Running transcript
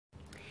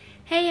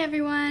Hey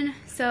everyone,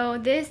 so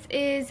this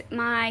is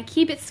my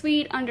keep it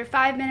sweet under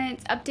 5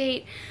 minutes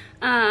update.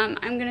 I'm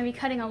going to be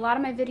cutting a lot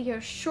of my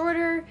videos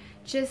shorter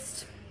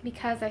just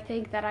because I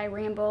think that I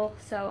ramble.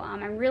 So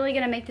I'm really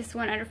going to make this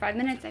one under 5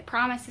 minutes, I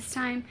promise this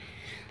time.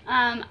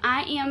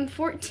 I am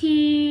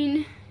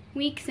 14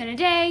 weeks in a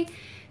day,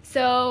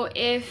 so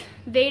if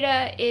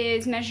Veyda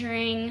is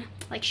measuring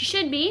like she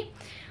should be,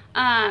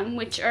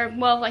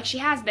 like she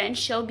has been,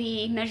 she'll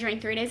be measuring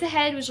 3 days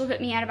ahead, which will put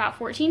me at about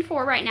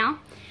 14.4 right now.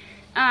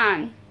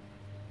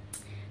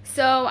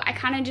 So I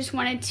kind of just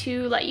wanted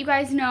to let you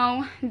guys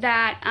know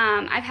that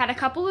I've had a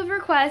couple of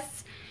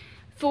requests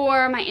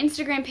for my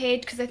Instagram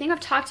page because I think I've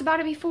talked about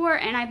it before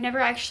and I've never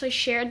actually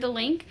shared the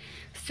link.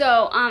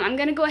 So I'm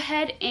going to go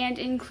ahead and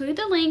include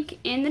the link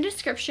in the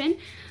description.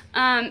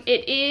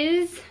 It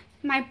is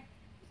my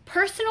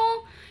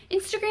personal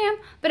Instagram,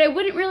 but I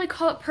wouldn't really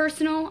call it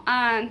personal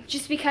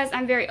just because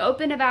I'm very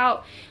open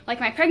about like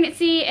my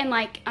pregnancy, and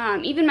like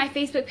even my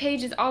Facebook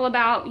page is all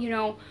about, you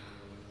know,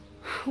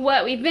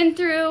 what we've been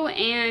through,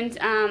 and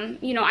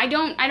you know, I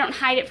don't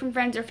hide it from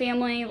friends or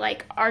family,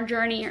 like our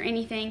journey or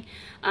anything.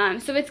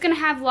 So it's gonna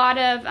have a lot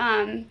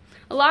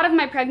of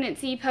my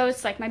pregnancy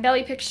posts, like my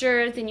belly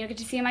pictures, and you'll get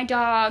to see my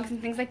dogs and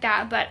things like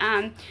that. But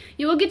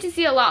you will get to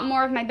see a lot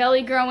more of my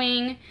belly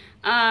growing,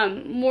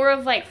 more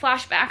of like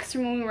flashbacks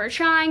from when we were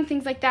trying,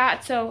 things like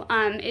that. So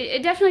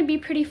it'd definitely be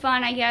pretty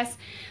fun, I guess,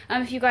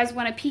 if you guys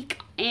want to peek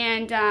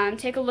and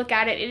take a look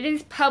at it. It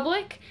is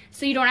public,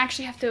 so you don't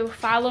actually have to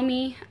follow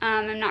me.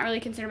 I'm not really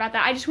concerned about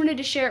that. I just wanted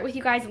to share it with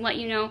you guys and let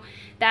you know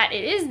that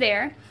it is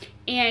there.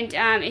 And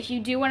if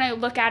you do want to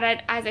look at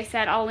it, as I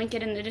said, I'll link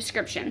it in the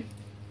description.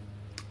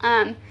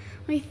 Let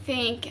me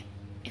think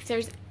if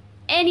there's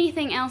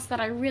anything else that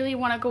I really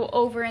want to go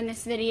over in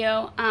this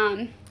video.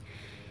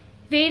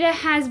 Veyda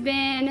has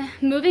been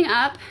moving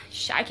up.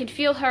 I can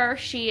feel her.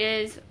 She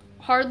is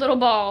a hard little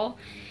ball,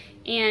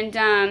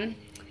 and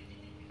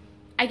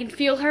I can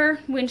feel her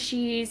when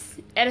she's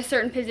at a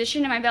certain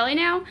position in my belly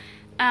now.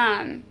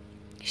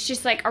 It's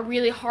just like a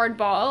really hard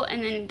ball,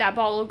 and then that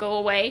ball will go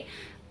away.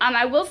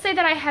 I will say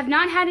that I have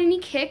not had any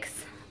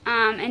kicks,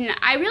 and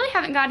I really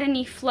haven't got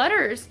any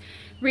flutters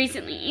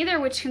recently either,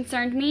 which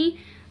concerned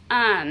me.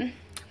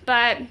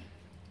 But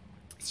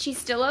she's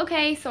still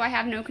okay, so I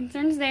have no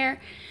concerns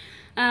there.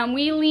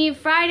 We leave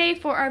Friday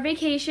for our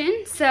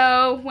vacation,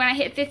 so when I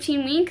hit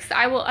 15 weeks,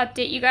 I will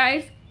update you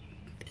guys,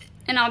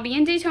 and I'll be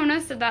in Daytona,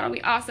 so that'll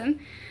be awesome.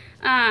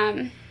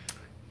 Other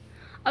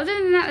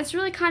than that, that's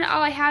really kind of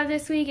all I have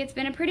this week. It's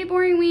been a pretty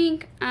boring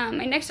week.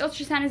 My next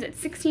ultrasound is at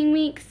 16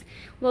 weeks.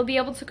 We'll be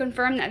able to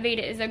confirm that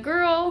Veyda is a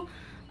girl,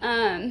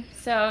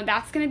 so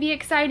that's going to be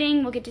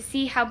exciting. We'll get to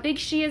see how big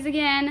she is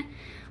again.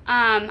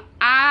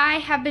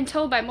 I have been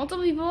told by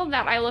multiple people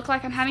that I look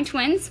like I'm having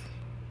twins.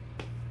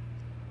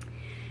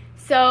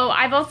 So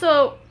I've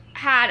also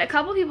had a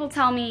couple people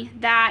tell me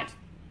that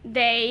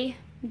they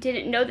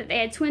didn't know that they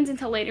had twins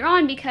until later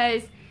on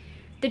because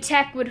the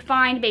tech would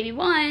find baby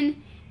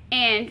 1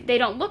 and they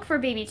don't look for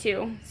baby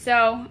 2.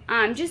 So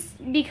just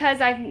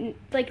because I've,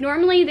 like,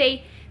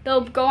 normally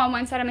they'll go on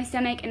one side of my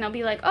stomach and they'll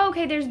be like, oh,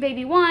 okay, there's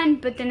baby 1,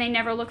 but then they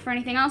never look for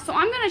anything else. So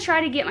I'm going to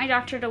try to get my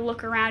doctor to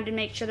look around and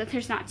make sure that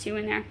there's not 2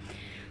 in there.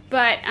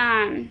 But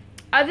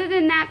other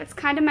than that, that's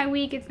kind of my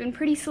week. It's been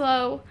pretty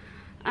slow.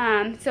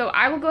 So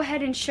I will go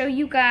ahead and show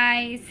you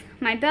guys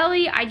my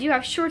belly. I do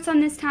have shorts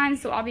on this time,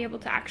 so I'll be able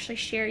to actually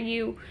share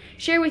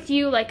with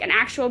you like an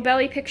actual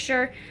belly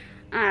picture.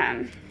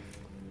 So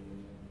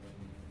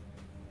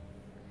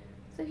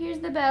here's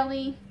the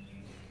belly.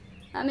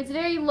 It's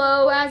very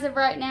low as of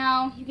right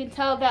now. You can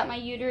tell that my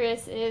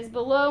uterus is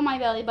below my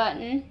belly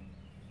button.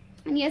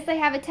 And yes, I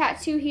have a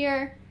tattoo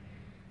here.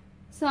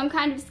 So I'm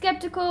kind of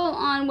skeptical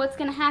on what's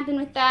going to happen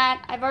with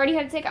that. I've already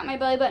had to take out my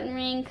belly button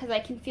ring because I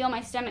can feel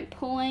my stomach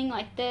pulling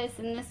like this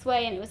and this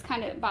way, and it was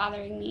kind of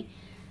bothering me.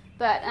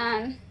 But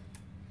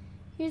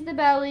here's the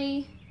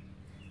belly.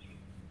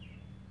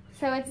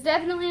 So it's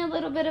definitely a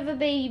little bit of a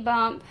baby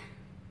bump.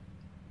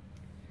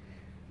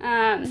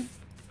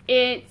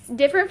 It's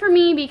different for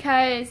me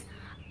because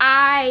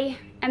I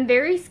am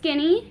very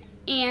skinny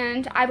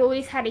and I've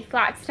always had a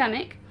flat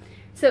stomach.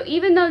 So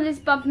even though this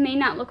bump may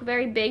not look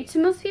very big to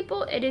most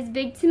people, it is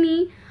big to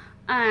me.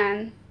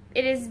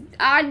 It is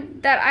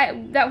odd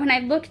that when I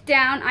look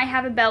down, I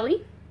have a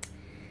belly.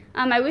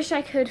 I wish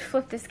I could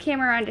flip this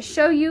camera around to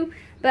show you,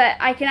 but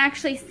I can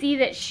actually see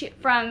that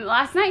from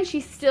last night,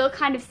 she's still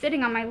kind of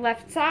sitting on my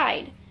left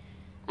side.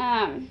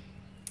 I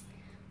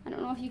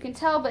don't know if you can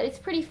tell, but it's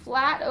pretty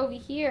flat over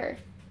here.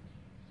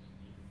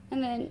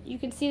 And then you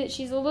can see that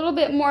she's a little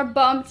bit more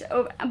bumped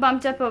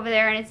up over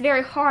there, and it's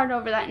very hard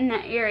over in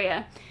that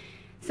area.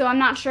 So I'm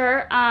not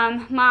sure.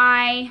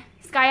 My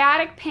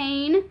sciatic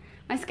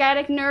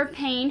nerve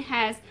pain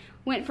has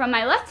went from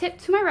my left hip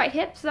to my right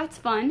hip, so that's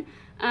fun.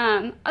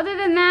 Other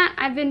than that,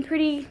 I've been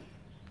pretty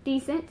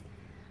decent.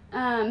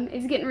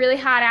 It's getting really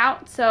hot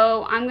out,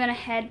 so I'm gonna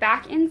head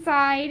back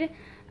inside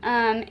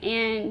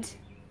and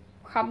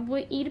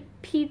probably eat a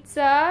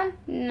pizza.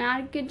 Not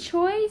a good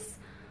choice,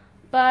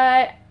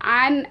 but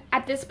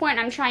at this point,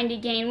 I'm trying to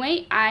gain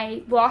weight.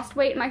 I lost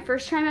weight in my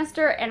first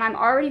trimester, and I'm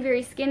already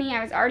very skinny.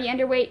 I was already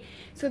underweight,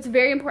 so it's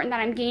very important that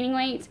I'm gaining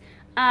weight.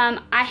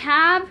 I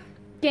have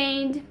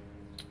gained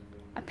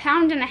 1.5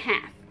 pounds.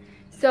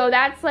 So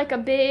that's like a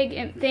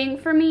big thing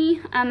for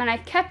me, and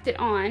I've kept it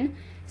on.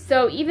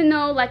 So even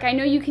though, like, I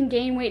know you can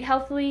gain weight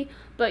healthily,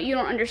 but you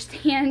don't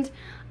understand,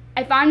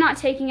 if I'm not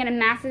taking in a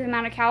massive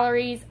amount of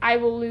calories, I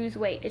will lose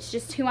weight. It's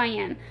just who I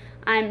am.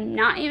 I'm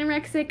not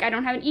anorexic. I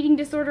don't have an eating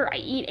disorder. I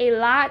eat a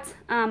lot.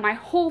 My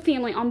whole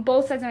family, on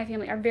both sides of my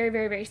family, are very,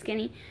 very, very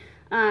skinny.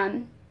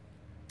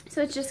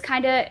 So it's just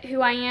kind of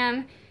who I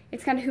am.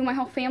 It's kind of who my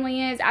whole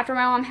family is. After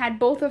my mom had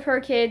both of her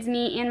kids,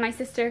 me and my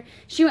sister,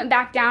 she went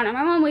back down, and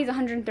my mom weighs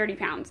 130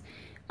 pounds.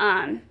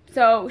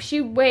 So she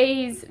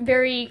weighs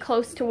very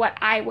close to what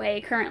I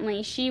weigh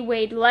currently. She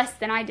weighed less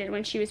than I did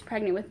when she was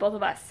pregnant with both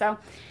of us. So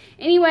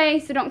anyway,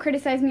 so don't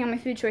criticize me on my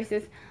food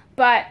choices.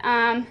 But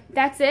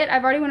that's it.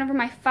 I've already went over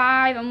my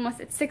 5, I'm almost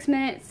at 6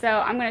 minutes, so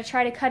I'm going to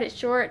try to cut it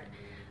short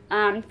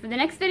for the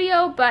next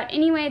video. But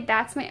anyway,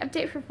 that's my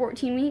update for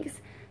 14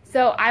 weeks.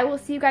 So I will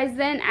see you guys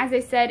then. As I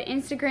said,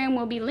 Instagram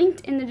will be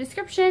linked in the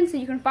description, so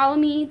you can follow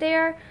me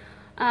there.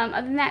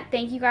 Other than that,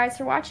 thank you guys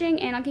for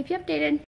watching, and I'll keep you updated.